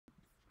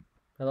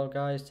Hello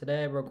guys,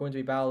 today we're going to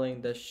be battling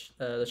the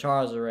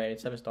Charizard raid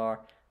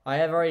 7-star. I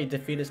have already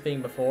defeated this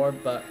thing before,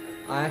 but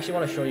I actually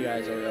want to show you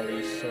guys at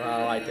least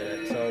how I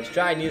did it. So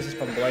strat uses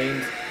from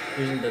Blades,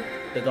 using the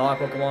dog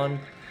Pokemon,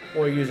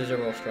 or use a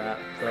Zero strat.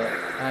 But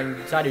I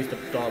decided to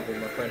use the dog when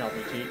my friend helped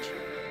me teach,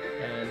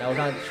 and that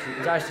was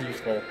it's actually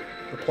useful.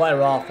 The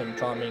player off and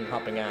charming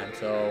hopping on.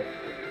 So,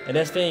 and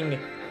this thing,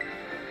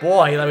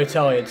 boy, let me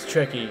tell you, it's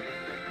tricky.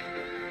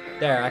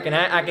 There, I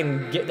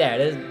can get there.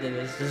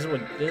 This is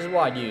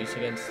what I use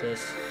against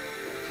this.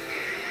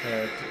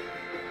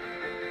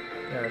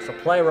 There, so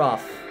play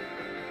rough,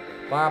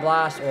 fire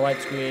blast or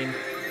light screen.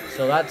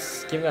 So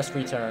that's giving us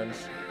 3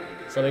 turns.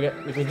 So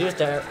we can do this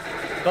there,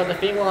 but the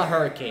thing will have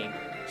Hurricane.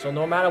 So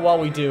no matter what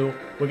we do,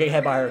 we get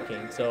hit by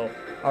Hurricane. So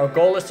our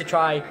goal is to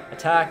try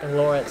attack and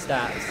lower its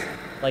stats,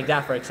 like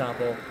that for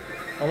example,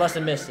 unless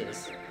it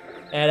misses,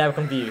 and I'm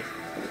confused.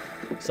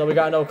 So we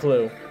got no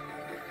clue.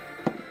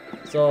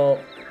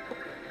 So.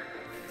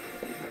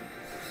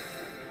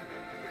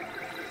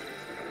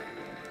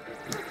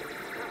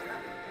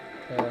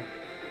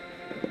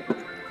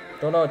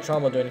 Don't know if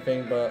Charm will do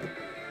anything, but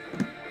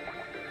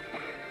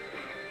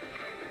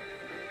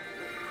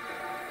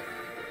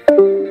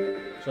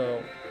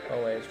so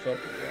I'm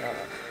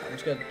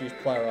just gonna use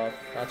player off.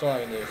 That's all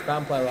I can do.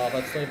 Spam player off.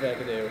 That's the only thing I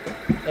can do.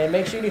 And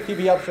make sure you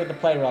PB up with the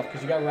player off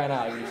because you got ran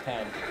out. You use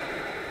 10.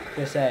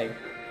 Just saying.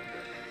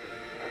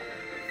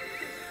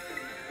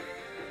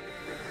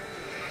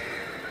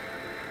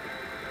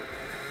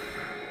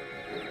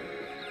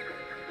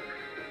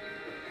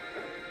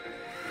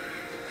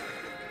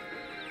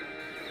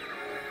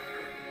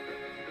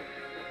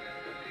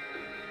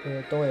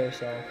 Don't hit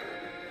yourself.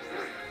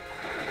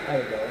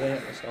 There we go, I didn't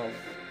hit myself.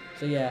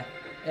 So yeah,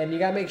 and you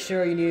gotta make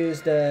sure you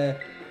use the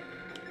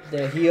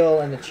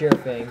heal and the cheer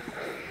thing.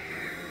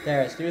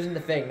 There, it's using the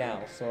thing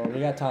now, so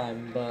we got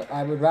time. But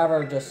I would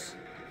rather just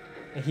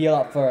heal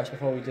up first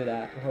before we do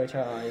that, before we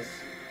try eyes.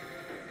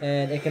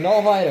 And it can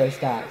nullify their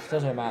stats,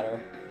 doesn't matter.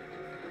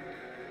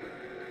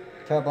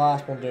 Tera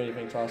Blast won't do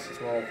anything to us,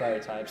 it's all fairy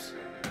types.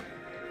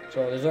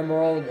 So the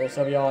Emerald or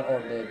Sylveon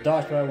or the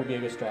Dodge Bro would be a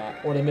good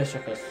strat, or the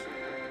Mischievous.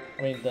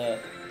 I mean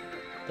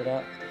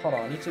hold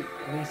on, I need to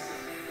at least,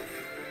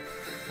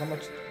 how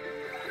much?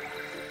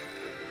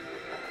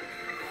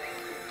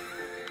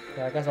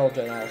 Yeah, I guess I'll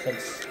do it now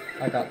since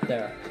I got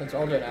there. Since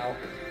I'll do it now.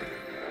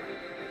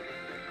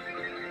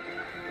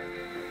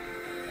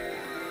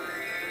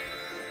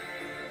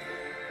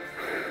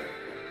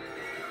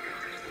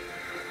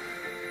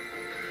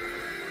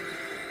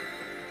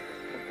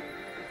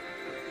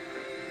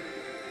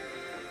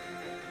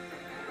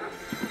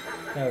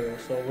 There we go,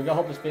 so we gotta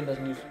hope this thing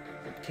doesn't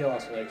kill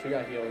us, like, so we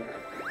gotta heal.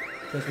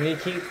 Because we need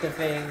to keep the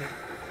thing,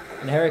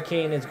 and the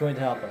Hurricane is going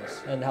to help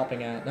us, and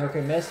helping out. The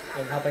Hurricane missed,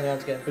 and helping out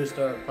is getting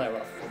booster and play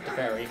rough with the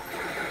fairy.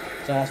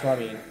 So that's what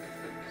I mean.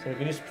 So we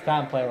can just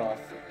spam play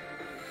rough.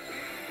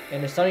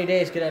 And the Sunny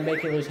Day is gonna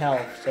make it lose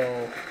health,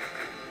 so,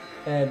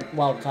 and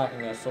while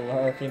attacking us, so the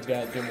Hurricane's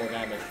gonna do more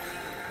damage.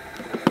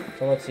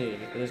 So let's see,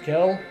 did this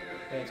kill?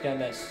 And it's gonna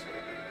miss.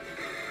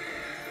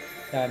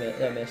 Damn it,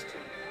 that missed.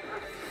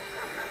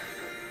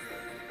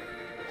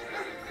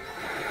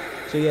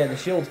 So yeah, the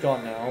shield's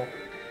gone now.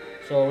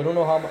 So we don't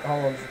know how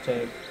long this will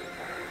take.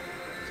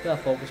 It's got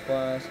a Focus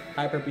Blast,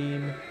 Hyper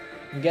Beam.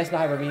 I'm guessing the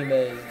Hyper Beam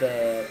is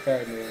the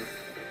fairy move,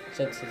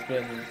 since it's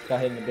got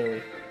hit in the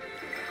belly.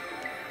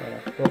 Yeah,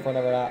 go for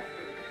another that.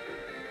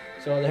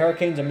 So the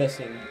Hurricanes are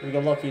missing. We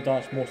got lucky to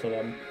dodge most of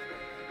them.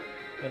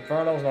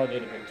 Inferno's not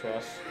doing anything to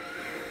us.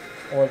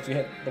 Or if you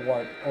hit the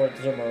Wart, or the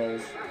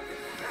Zumurals.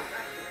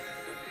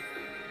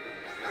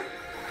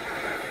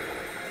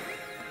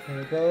 There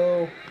we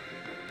go.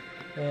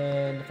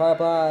 And the Fire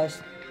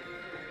Blast.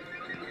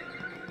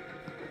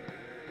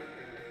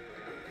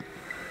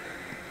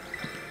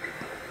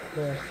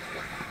 There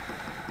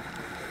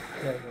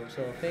we go.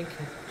 So I think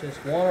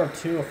just 1 or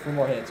 2 or 3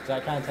 more hits,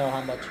 because I can't tell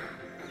how much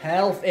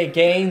health it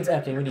gains.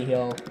 Okay, we need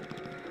heal.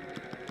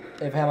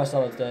 If half my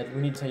stomach's dead,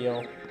 we need to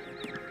heal.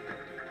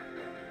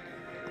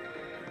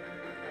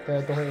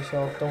 Okay, don't hit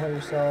yourself. Don't hit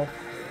yourself.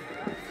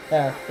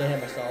 There, didn't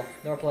hit myself.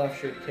 No player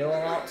should kill a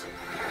lot.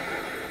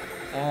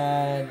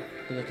 And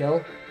did it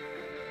kill?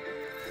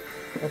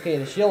 Okay,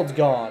 the shield's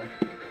gone.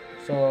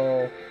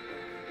 So,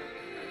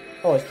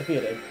 oh, it's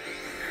defeated.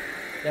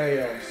 There we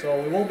go.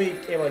 So we won't be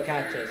able to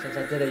catch it since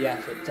I did it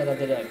yesterday. Since I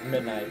did it at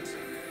midnight.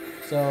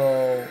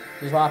 So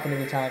this will happen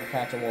every time to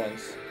catch it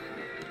once.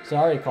 So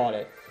I already caught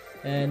it.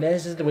 And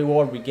this is the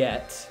reward we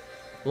get.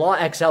 A lot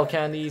of XL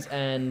candies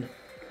and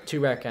 2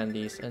 rare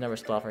candies and other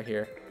stuff right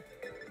here.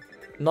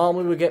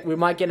 Normally we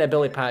might get an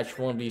ability patch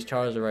for one of these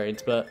Charizard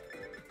raids, but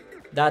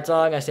that's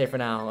all I'm gonna say for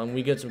now. And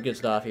we get some good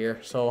stuff here.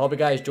 So hope you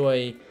guys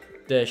enjoy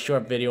the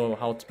short video of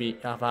how to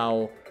beat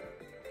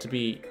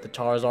the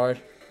Charizard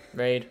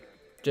raid.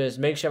 Just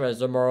make sure a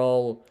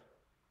Zumurl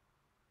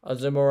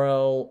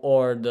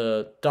or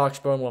the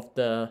Darkspawn with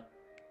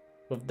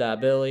the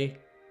ability,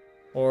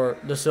 or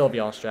the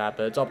Sylveon strat,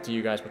 but it's up to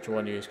you guys what you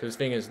want to use, because this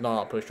thing is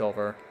not pushed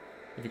over.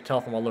 If you can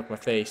tell from my look at my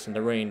face and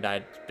the rain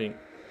that's being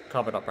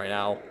covered up right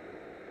now.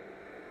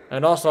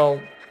 And also,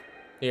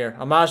 here,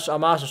 I might as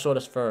well show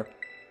this for,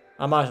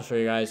 I might as well show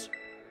you guys.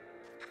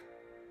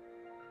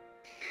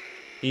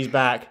 He's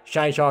back.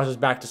 Shiny Charizard is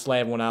back to slay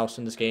everyone else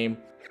in this game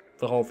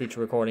for the whole future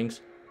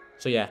recordings.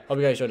 So yeah, hope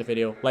you guys enjoyed the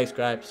video. Like,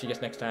 subscribe. See you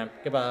guys next time.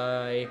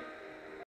 Goodbye.